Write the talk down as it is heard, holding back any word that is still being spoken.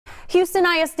Houston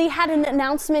ISD had an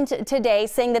announcement today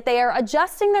saying that they are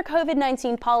adjusting their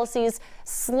COVID-19 policies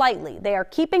slightly. They are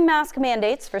keeping mask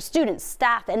mandates for students,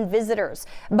 staff, and visitors.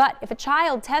 But if a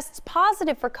child tests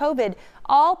positive for COVID,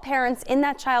 all parents in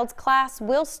that child's class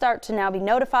will start to now be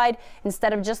notified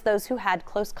instead of just those who had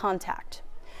close contact.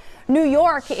 New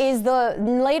York is the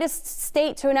latest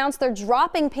state to announce they're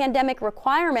dropping pandemic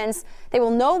requirements. They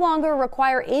will no longer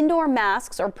require indoor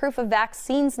masks or proof of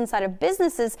vaccines inside of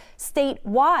businesses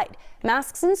statewide.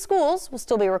 Masks in schools will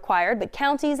still be required, but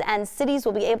counties and cities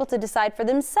will be able to decide for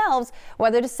themselves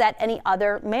whether to set any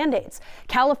other mandates.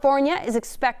 California is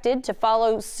expected to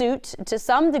follow suit to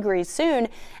some degree soon,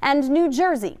 and New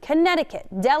Jersey, Connecticut,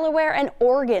 Delaware, and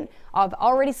Oregon have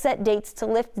already set dates to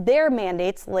lift their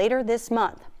mandates later this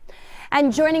month.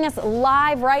 And joining us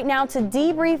live right now to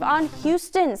debrief on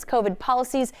Houston's COVID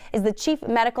policies is the Chief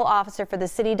Medical Officer for the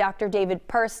city, Dr. David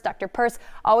Persse. Dr. Persse,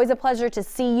 always a pleasure to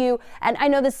see you. And I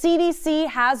know the CDC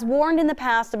has warned in the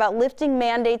past about lifting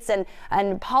mandates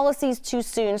and policies too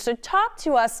soon. So talk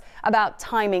to us about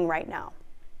timing right now.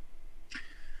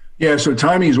 Yeah, so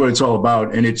timing is what it's all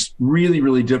about. And it's really,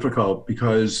 really difficult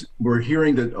because we're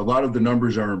hearing that a lot of the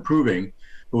numbers are improving.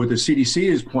 But what the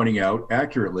CDC is pointing out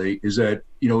accurately is that,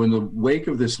 in the wake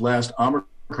of this last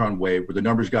Omicron wave, where the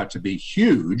numbers got to be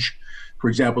huge, for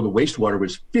example, the wastewater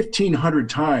was 1,500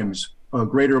 times a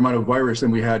greater amount of virus than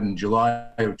we had in July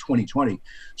of 2020.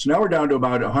 So now we're down to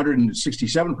about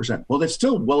 167%. Well, that's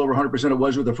still well over 100% it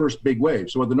was with the first big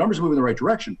wave. So when the numbers move in the right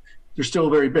direction, they're still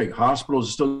very big.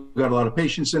 Hospitals still got a lot of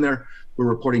patients in there. We're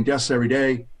reporting deaths every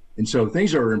day. And so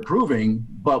things are improving,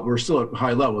 but we're still at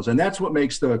high levels. And that's what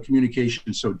makes the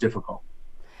communication so difficult.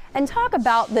 And talk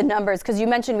about the numbers, because you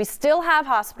mentioned we still have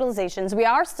hospitalizations. We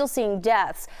are still seeing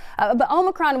deaths. But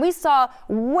Omicron, we saw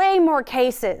way more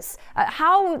cases.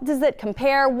 How does it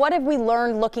compare? What have we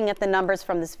learned looking at the numbers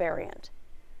from this variant?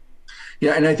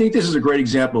 Yeah, and I think this is a great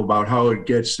example about how it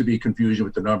gets to be confusion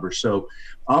with the numbers. So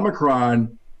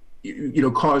Omicron,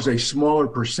 caused a smaller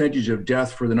percentage of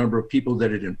death for the number of people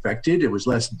that it infected. It was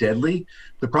less deadly.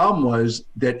 The problem was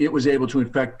that it was able to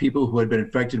infect people who had been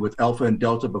infected with Alpha and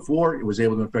Delta before. It was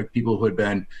able to infect people who had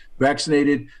been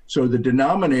vaccinated. So the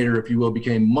denominator, if you will,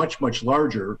 became much, much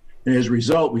larger. And as a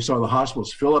result, we saw the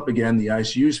hospitals fill up again, the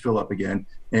ICUs fill up again,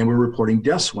 and we're reporting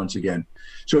deaths once again.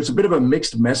 So it's a bit of a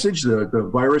mixed message. The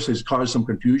virus has caused some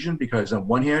confusion because on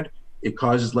one hand, it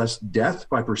causes less death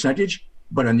by percentage.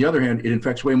 But on the other hand, it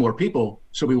infects way more people.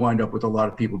 So we wind up with a lot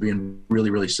of people being really,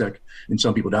 really sick and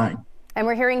some people dying. And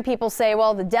we're hearing people say,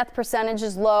 well, the death percentage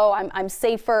is low. I'm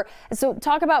safer. So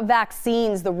talk about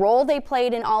vaccines, the role they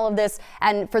played in all of this.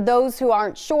 And for those who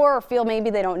aren't sure or feel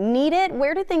maybe they don't need it,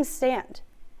 where do things stand?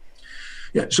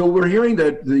 Yeah, so we're hearing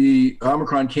that the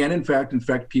Omicron can, in fact,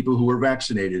 infect people who are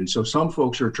vaccinated. And so some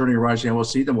folks are turning around saying, well,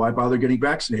 see, then why bother getting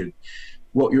vaccinated?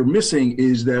 What you're missing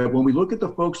is that when we look at the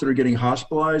folks that are getting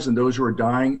hospitalized and those who are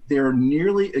dying, they're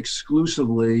nearly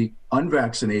exclusively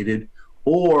unvaccinated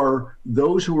or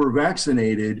those who were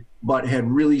vaccinated but had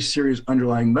really serious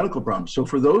underlying medical problems. So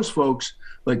for those folks,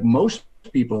 like most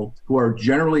people who are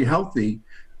generally healthy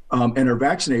and are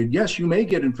vaccinated, yes, you may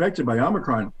get infected by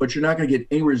Omicron, but you're not going to get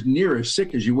anywhere near as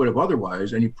sick as you would have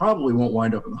otherwise, and you probably won't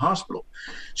wind up in the hospital.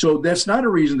 So that's not a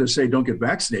reason to say don't get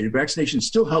vaccinated. Vaccination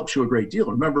still helps you a great deal.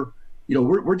 Remember,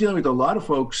 we're dealing with a lot of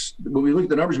folks. When we look at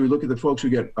the numbers, we look at the folks who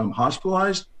get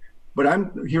hospitalized, but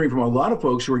I'm hearing from a lot of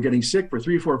folks who are getting sick for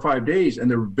 3, 4, 5 days, and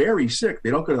they're very sick. They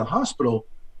don't go to the hospital,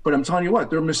 but I'm telling you what,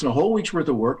 they're missing a whole week's worth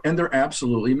of work, and they're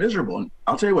absolutely miserable. And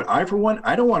I'll tell you what, I, for one,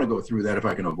 I don't want to go through that if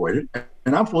I can avoid it,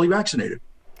 and I'm fully vaccinated.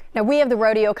 Now, we have the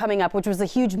rodeo coming up, which was a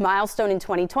huge milestone in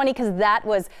 2020 because that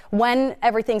was when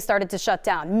everything started to shut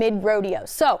down, mid-rodeo.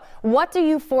 So what do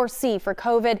you foresee for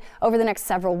COVID over the next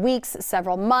several weeks,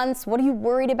 several months? What are you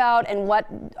worried about, and what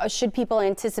should people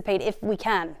anticipate if we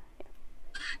can?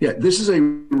 Yeah, this is a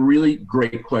really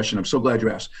great question. I'm so glad you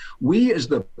asked. We, as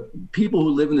the people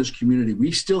who live in this community,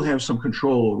 we still have some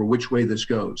control over which way this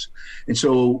goes. And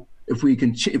so if we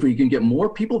can get more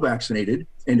people vaccinated,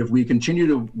 and if we continue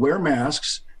to wear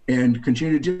masks and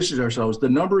continue to distance ourselves, the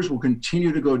numbers will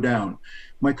continue to go down.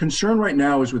 My concern right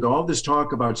now is with all this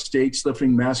talk about states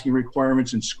lifting masking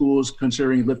requirements and schools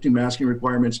considering lifting masking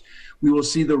requirements, we will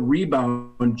see the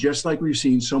rebound just like we've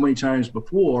seen so many times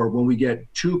before when we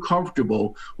get too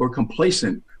comfortable or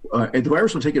complacent. And the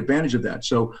virus will take advantage of that.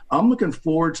 So I'm looking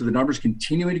forward to the numbers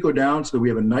continuing to go down so that we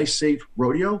have a nice, safe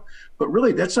rodeo. But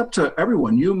really, that's up to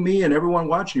everyone, you, me, and everyone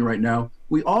watching right now.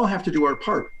 We all have to do our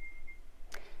part.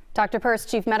 Dr. Persse,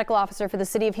 Chief Medical Officer for the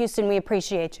City of Houston, we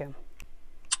appreciate you.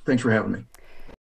 Thanks for having me.